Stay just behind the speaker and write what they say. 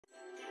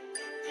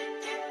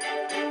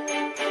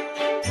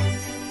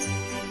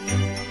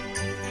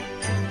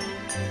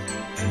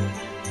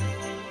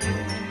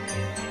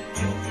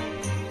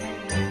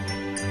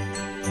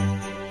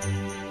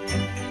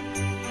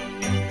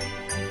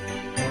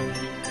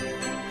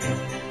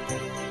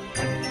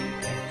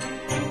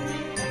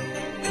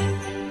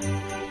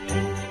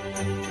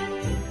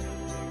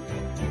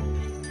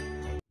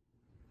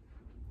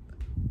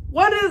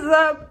is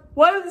up?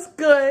 What is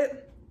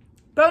good?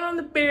 Throwing on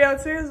the video.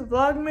 Today's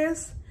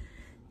Vlogmas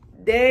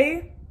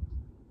day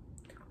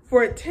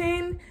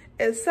 14.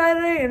 It's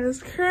Saturday and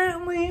it's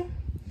currently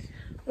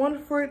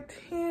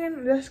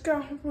 1:14. Just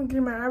got home from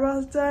getting my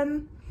eyebrows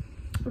done.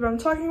 If I'm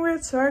talking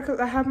weird, sorry, because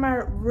I have my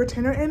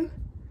retainer in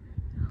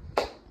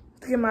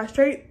to get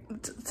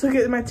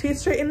my teeth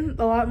straightened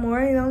a lot more,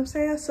 you know what I'm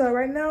saying? So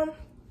right now,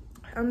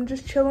 I'm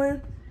just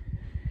chilling,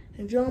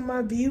 enjoying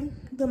my view,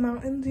 the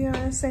mountains, you know what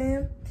I'm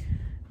saying?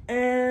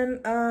 And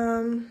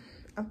I'm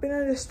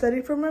gonna just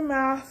study for my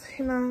math,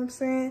 you know what I'm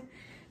saying?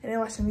 And then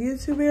watch some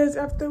YouTube videos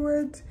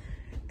afterwards.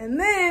 And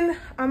then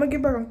I'm gonna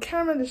get back on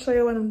camera to show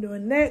you what I'm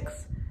doing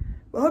next.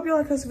 But I hope you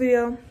like this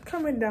video.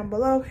 Comment down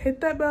below,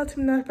 hit that bell to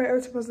be notified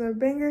every time I post another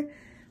banger.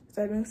 With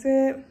that being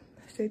said,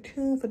 stay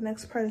tuned for the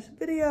next part of this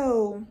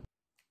video.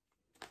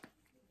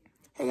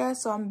 Hey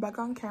guys, so I'm back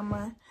on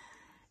camera.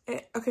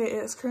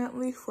 It's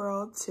currently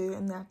 4:02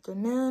 in the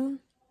afternoon.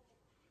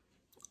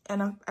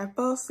 And I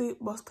fell asleep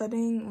while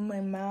studying my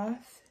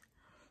math.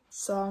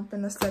 So I'm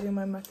gonna study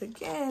my math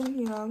again,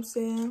 you know what I'm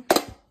saying?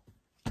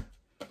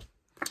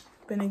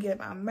 Gonna get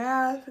my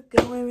math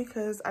going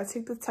because I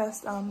take the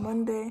test on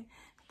Monday.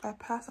 If I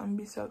pass, I'm gonna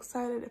be so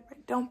excited. If I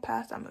don't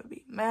pass, I'm gonna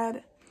be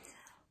mad.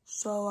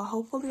 So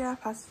hopefully I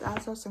pass the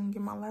answer so I can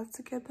get my life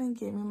together and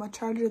get me my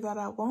charger that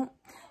I want.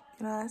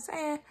 You know what I'm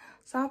saying?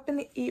 So I'm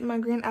gonna eat my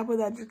green apple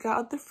that just got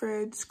out the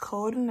fridge,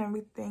 cold and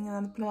everything, and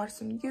then I'm gonna watch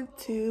some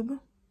YouTube.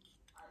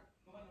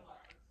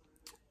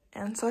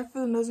 And sorry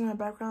for the noise in my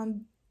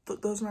background.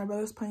 Those are my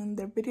brothers playing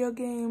their video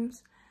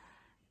games.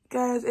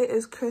 Guys, it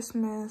is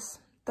Christmas.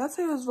 That's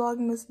how it was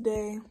Vlogmas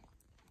day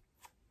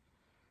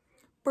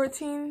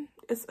 14.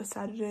 It's a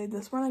Saturday.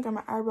 This morning I got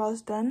my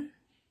eyebrows done,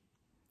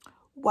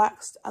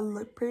 waxed. I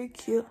look pretty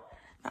cute.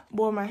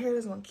 Well, my hair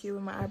doesn't look cute,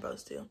 but my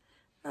eyebrows do. You know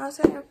what I'm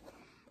saying?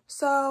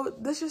 So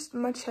this is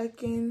my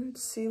check-in to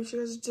see what you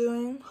guys are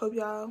doing. Hope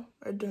y'all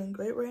are doing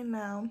great right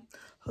now.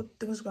 Hope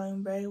things are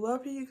going very well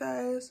for you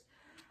guys.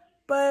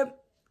 But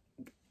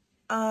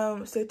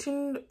stay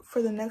tuned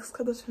for the next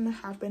clip that's gonna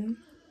happen.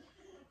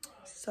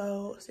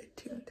 So stay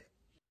tuned.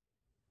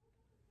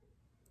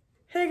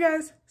 Hey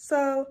guys,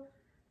 so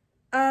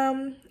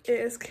it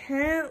is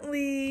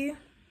currently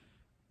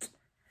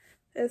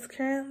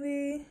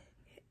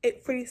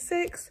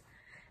 8:46,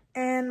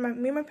 and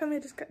me and my family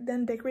just got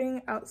done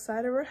decorating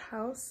outside of our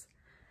house.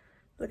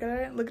 Look at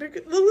it, look at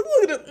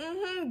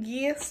it,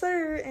 yes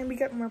sir. And we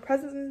got more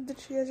presents in the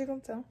tree, as you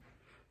can tell.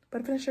 But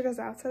I'm gonna show you guys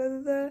the outside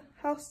of the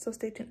house, so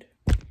stay tuned.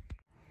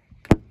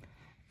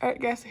 Alright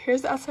guys, so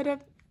here's the outside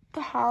of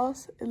the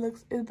house.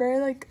 It's very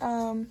like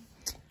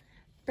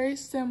very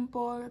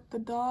simple. The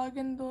dog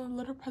and the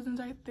little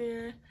presents right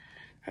there.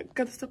 I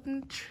got the stuff in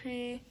the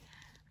tree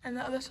and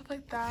the other stuff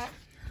like that.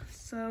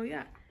 So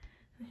yeah,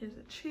 and here's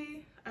the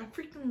tree. I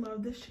freaking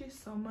love this tree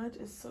so much.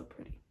 It's so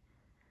pretty.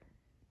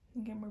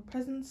 You get more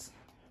presents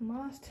from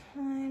last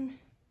time.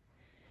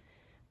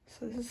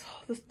 So this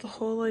is the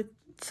whole like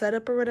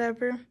setup or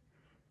whatever,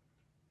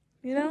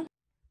 you know?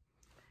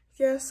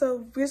 Yeah,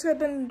 so we just got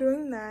done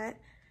doing that.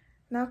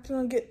 Now I'm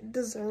gonna get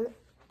dessert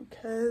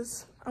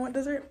because I want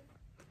dessert.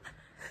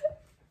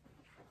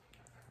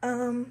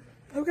 Hope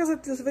you guys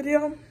liked this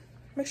video.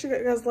 Make sure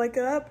you guys like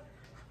it up,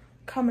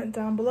 comment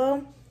down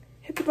below,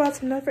 hit the bell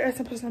to notify every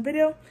time I post a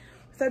video.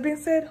 With that being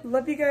said,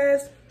 love you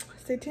guys.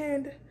 Stay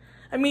tuned.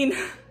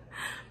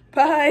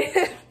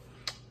 Bye.